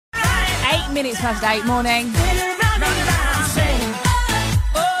8:08 morning.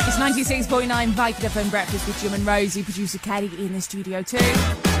 It's 96.9 Viking FM Breakfast with Jim and Rosie, producer Kelly in the studio too.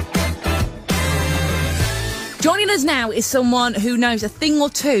 Joining us now is someone who knows a thing or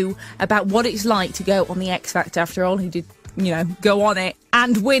two about what it's like to go on the X Factor. After all, he did, go on it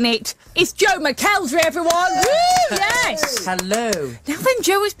and win it. It's Joe McElderry, everyone. Woo! Yes. Hello. Now then,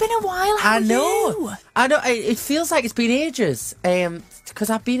 Joe, it's been a while. How are you? I know. It feels like it's been ages. Because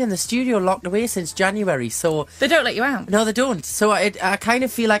I've been in the studio locked away since January. So they don't let you out. No, they don't. So I kind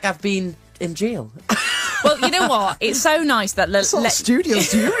of feel like I've been in jail. Well, you know what? It's so nice that... What sort of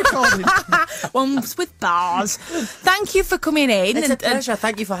studios do you record in? Ones with bars. Thank you for coming in. It's a pleasure.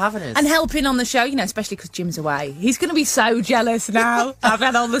 Thank you for having us. And helping on the show, especially because Jim's away. He's going to be so jealous now. I've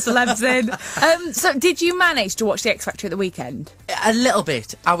had all the celebs in. So did you manage to watch the X Factor at the weekend? A little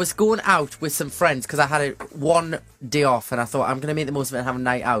bit. I was going out with some friends because I had one day off and I thought I'm going to make the most of it and have a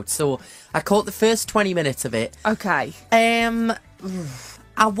night out. So I caught the first 20 minutes of it. Okay.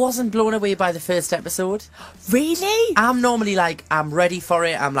 I wasn't blown away by the first episode. Really? I'm normally I'm ready for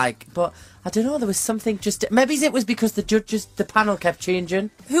it. But I don't know, there was something just... Maybe it was because the panel kept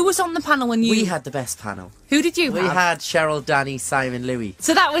changing. Who was on the panel when you... We had the best panel. Who did you have? We had Cheryl, Danny, Simon, Louis.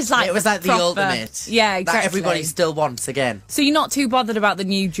 So that was It was like the proper... ultimate. Yeah, exactly. That everybody still wants again. So you're not too bothered about the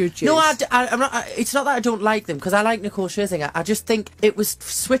new judges? No, I'm not. It's not that I don't like them, because I like Nicole Scherzinger. I just think it was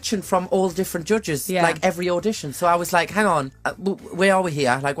switching from all different judges, every audition. So I was like, hang on, where are we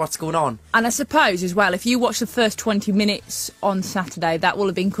here? What's going on? And I suppose, as well, if you watch the first 20 minutes on Saturday, that will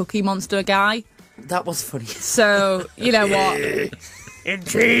have been Cookie Monster guy. That was funny. So, you know what? In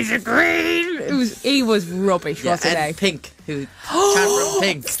cheese and green. He was rubbish, wasn't he? Pink, who chanted from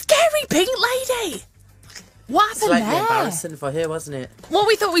Pink. Scary Pink lady. What happened Slightly there? embarrassing for her, wasn't it? What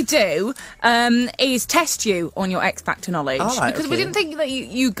we thought we'd do is test you on your X Factor knowledge. Oh, right, because we didn't think that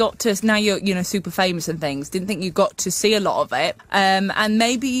you got to... Now you're super famous and things. Didn't think you got to see a lot of it. And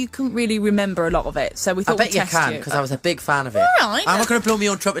maybe you couldn't really remember a lot of it. So we thought we'd test you. I bet you can, because I was a big fan of it. All right. I'm not going to blow my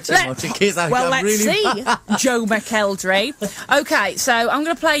own trumpet too much in case I'm let's really see, Joe McElderry. Okay, so I'm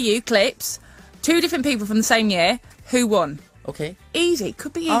going to play you clips. 2 different people from the same year. Who won? Okay. Easy.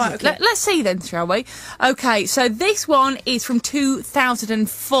 Could be easy. Right, okay. Let's see then, shall we? Okay, so this one is from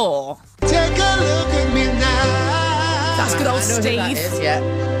 2004. Take a look at me now. That's good old I know Steve. who that is, yeah.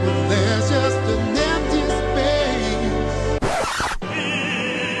 Well, there's just an empty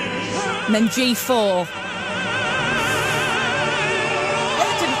space. And then G4.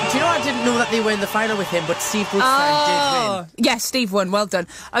 Do you know, I didn't know that they were in the final with him, but Steve Brookstein did win. Yes, Steve won. Well done.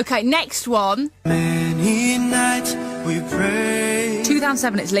 Okay, next one. Many nights we pray.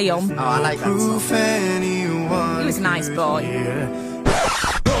 2007, it's Leon. Oh, I like that song. He was a nice boy.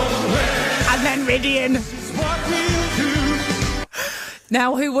 And then Ridian.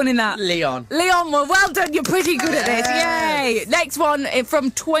 Now, who won in that? Leon. Leon won. Well done. You're pretty good at this. Yay. Next one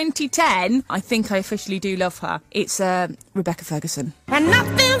from 2010. I think I officially do love her. It's Rebecca Ferguson. And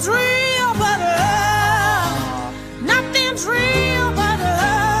nothing's real but love. Nothing's real but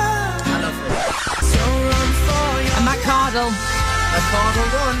love. I love it. And Matt Cardle. Cardle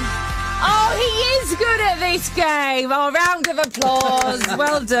won. Oh, he is good at this game. Oh, round of applause.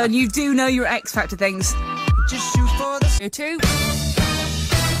 Well done. You do know your X Factor things. Just shoot for the... You too.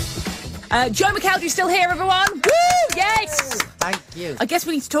 Joe McElderry's still here, everyone. Woo! Yes! Thank you. I guess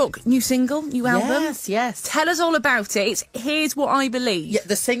we need to talk new single, new album. Yes. Tell us all about it. It's Here's What I Believe. Yeah,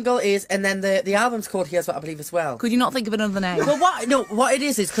 the single is, and then the album's called Here's What I Believe as well. Could you not think of another name? Well, what it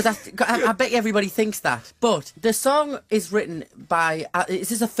is because I bet everybody thinks that. But the song is written by...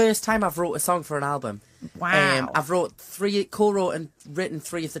 this is the first time I've wrote a song for an album. Wow. I've co-wrote and written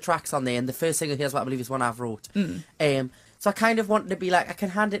 3 of the tracks on there, and the first single, Here's What I Believe, is one I've wrote. So I kind of wanted to be like, I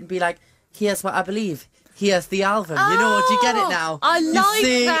can hand it and be like, here's what I believe. Here's the album. Do you get it now? I like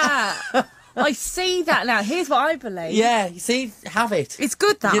that. I see that now. Here's what I believe. Yeah, you see, have it. It's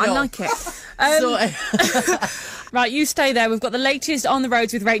good, that. I like it. Right, you stay there. We've got the latest on the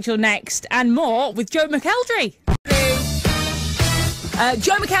roads with Rachel next, and more with Joe McElderry.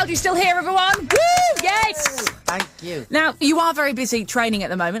 Joe McElderry's still here, everyone. Woo! Yes! Thank you. Now, you are very busy training at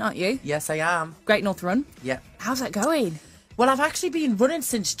the moment, aren't you? Yes, I am. Great North Run. Yeah. How's that going? Well, I've actually been running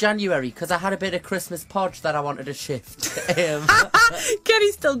since January because I had a bit of Christmas podge that I wanted to shift.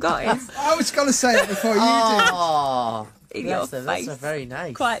 Kenny's still got it. I was going to say it before you did. Oh, In your that's face. very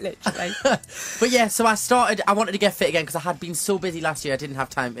nice. Quite literally. But yeah, so I wanted to get fit again because I had been so busy last year I didn't have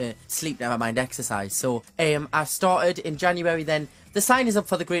time to sleep, never mind exercise. So I started in January then. The sign is up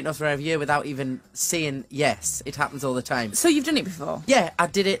for the Great North Run every year without even saying yes. It happens all the time. So you've done it before? Yeah, I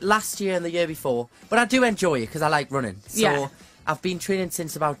did it last year and the year before. But I do enjoy it because I like running. So yeah. I've been training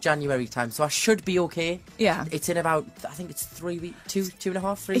since about January time, so I should be okay. Yeah. It's in about, I think it's 3 weeks, two and a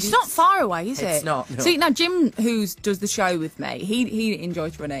half, 3 weeks. It's not far away, is it? It's not, no. See, now Jim, who does the show with me, he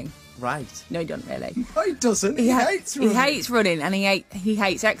enjoys running. Right. No, he doesn't really. No, he doesn't. He hates running. He hates running and he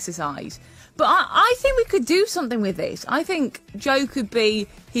hates exercise. But I think we could do something with this. I think Joe could be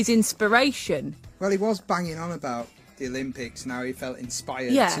his inspiration. Well, he was banging on about the Olympics. Now he felt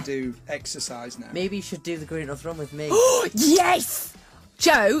inspired Yeah. to do exercise now. Maybe you should do the Great North Run with me. Yes!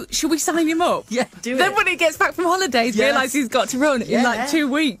 Joe, should we sign him up? Yeah, do Then it. when he gets back from holidays, Yes. realise he's got to run in Yeah. like 2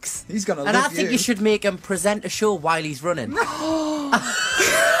 weeks. He's gonna And love I think you should make him present a show while he's running.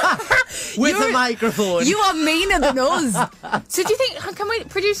 With a microphone. You are meaner than us. So do you think, can we,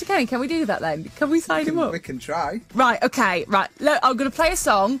 producer Kenny, can we do that then? Can we sign him up? We can try. Right, okay, right. Look, I'm going to play a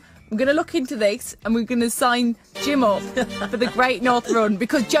song. I'm going to look into this and we're going to sign Jim up for the Great North Run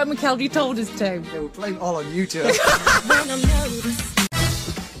because Joe McElderry told us to. Yeah, we'll play them all on YouTube.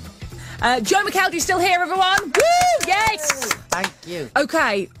 Joe McElderry's still here, everyone. Woo! Yes! Thank you.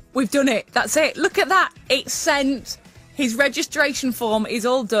 Okay, we've done it. That's it. Look at that. It's sent. His registration form is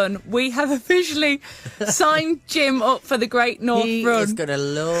all done. We have officially signed Jim up for the Great North He Run. is going to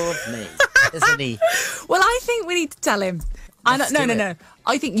love me, isn't he? Well, I think we need to tell him. Let's do it. No.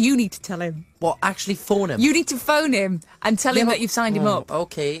 I think you need to tell him. What, actually phone him? You need to phone him and tell him Yeah, that you've signed him up.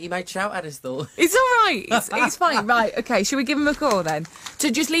 Okay, he might shout at us though. It's all right. It's fine. Right, okay. Should we give him a call then?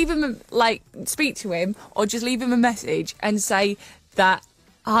 To just leave him, speak to him or just leave him a message and say that,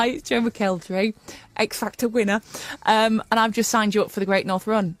 hi, it's Joe McElderry, X Factor winner, and I've just signed you up for the Great North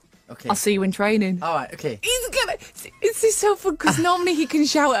Run. Okay. I'll see you in training. All right, okay. He's gonna. This is so fun because normally he can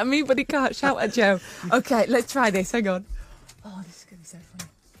shout at me, but he can't shout at Joe. Okay, let's try this. Hang on. Oh, this is gonna be so funny.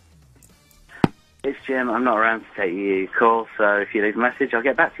 It's Jim. I'm not around to take your call, so if you leave a message, I'll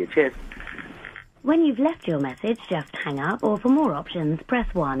get back to you. Cheers. When you've left your message, just hang up, or for more options,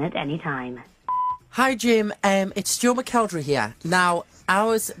 press 1 at any time. Hi, Jim. It's Joe McElderry here. Now, I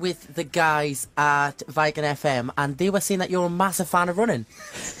was with the guys at Viking FM, and they were saying that you're a massive fan of running.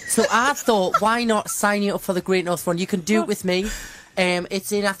 So I thought, why not sign you up for the Great North Run? You can do it with me.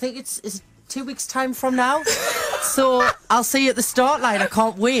 It's in, I think it's 2 weeks' time from now. So I'll see you at the start line. I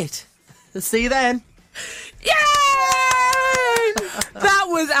can't wait. See you then. Yay! That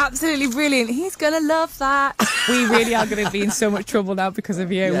was absolutely brilliant. He's going to love that. We really are going to be in so much trouble now because of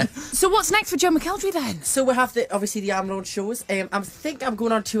you. Yeah. So what's next for Joe McElderry then? So we have obviously the Arm Launch shows. I think I'm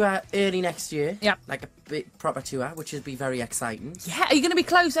going on tour early next year. Yep. Like a big proper tour, which would be very exciting. Yeah, are you going to be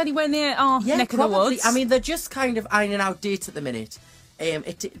close anywhere near our neck probably. of the woods? I mean, they're just kind of ironing out dates at the minute. They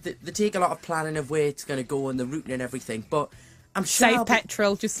take a lot of planning of where it's going to go and the routing and everything, but I'm sure Save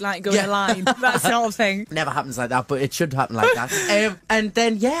petrol, just like go in Yeah. a line. That sort of thing. Never happens like that, but it should happen like that. And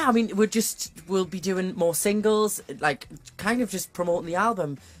then, yeah, I mean, we'll be doing more singles, like kind of just promoting the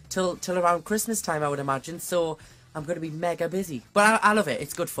album till around Christmas time, I would imagine. So I'm going to be mega busy, but I love it.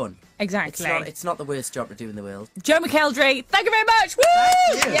 It's good fun. Exactly. It's not the worst job to do in the world. Joe McElderry, thank you very much. Woo!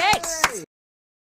 Thank you. Yes.